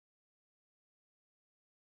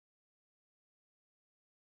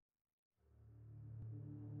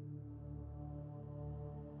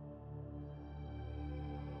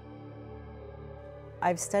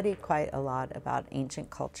I've studied quite a lot about ancient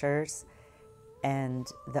cultures and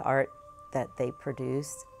the art that they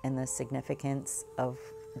produce and the significance of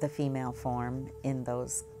the female form in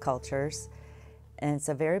those cultures. And it's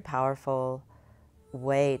a very powerful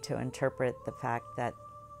way to interpret the fact that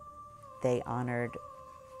they honored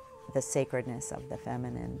the sacredness of the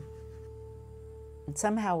feminine. And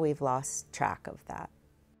somehow we've lost track of that.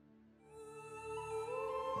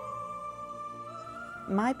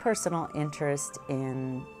 My personal interest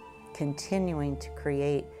in continuing to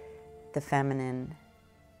create the feminine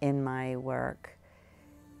in my work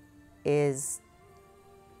is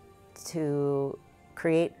to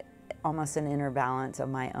create almost an inner balance of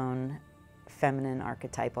my own feminine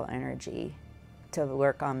archetypal energy, to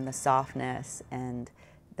work on the softness and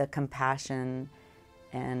the compassion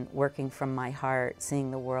and working from my heart,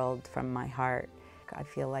 seeing the world from my heart. I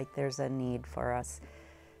feel like there's a need for us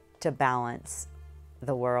to balance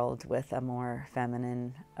the world with a more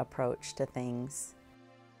feminine approach to things.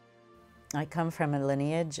 I come from a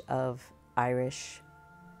lineage of Irish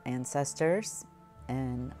ancestors,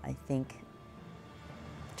 and I think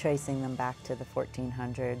tracing them back to the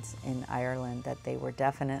 1400s in Ireland, that they were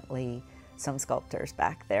definitely some sculptors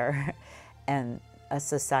back there, and a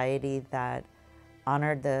society that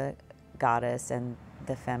honored the goddess and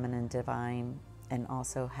the feminine divine, and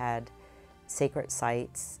also had sacred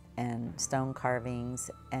sites and stone carvings.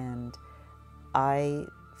 And I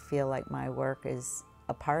feel like my work is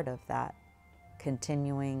a part of that,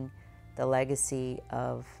 continuing the legacy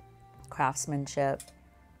of craftsmanship,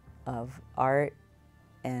 of art,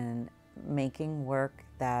 and making work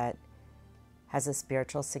that has a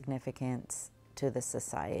spiritual significance to the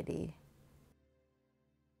society.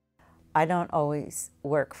 I don't always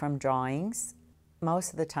work from drawings.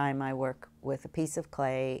 Most of the time I work with a piece of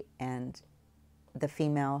clay, and the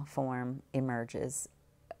female form emerges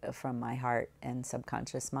from my heart and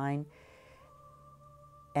subconscious mind.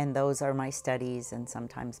 And those are my studies and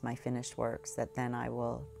sometimes my finished works that then I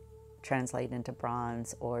will translate into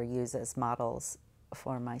bronze or use as models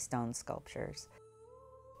for my stone sculptures.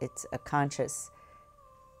 It's a conscious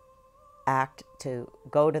act to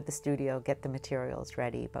go to the studio, get the materials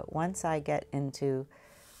ready, but once I get into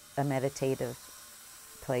a meditative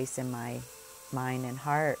place in my mind and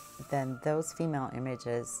heart, then those female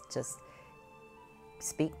images just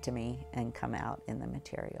speak to me and come out in the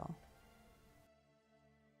material.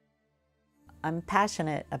 I'm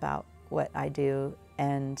passionate about what I do,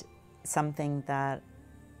 and something that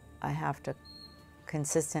I have to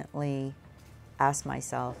consistently ask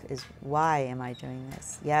myself is, why am I doing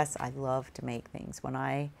this? Yes, I love to make things. When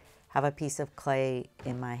I have a piece of clay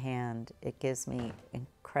in my hand, it gives me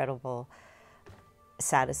incredible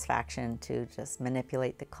satisfaction to just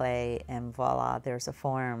manipulate the clay and voila, there's a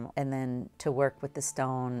form. And then to work with the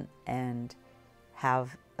stone and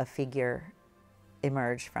have a figure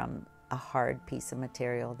emerge from a hard piece of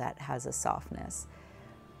material that has a softness.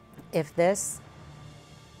 If this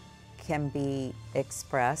can be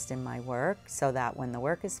expressed in my work so that when the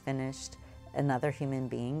work is finished, another human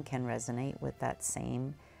being can resonate with that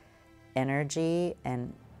same energy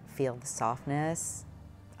and feel the softness,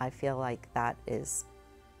 I feel like that is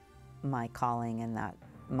my calling and that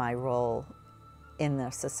my role in the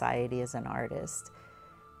society as an artist.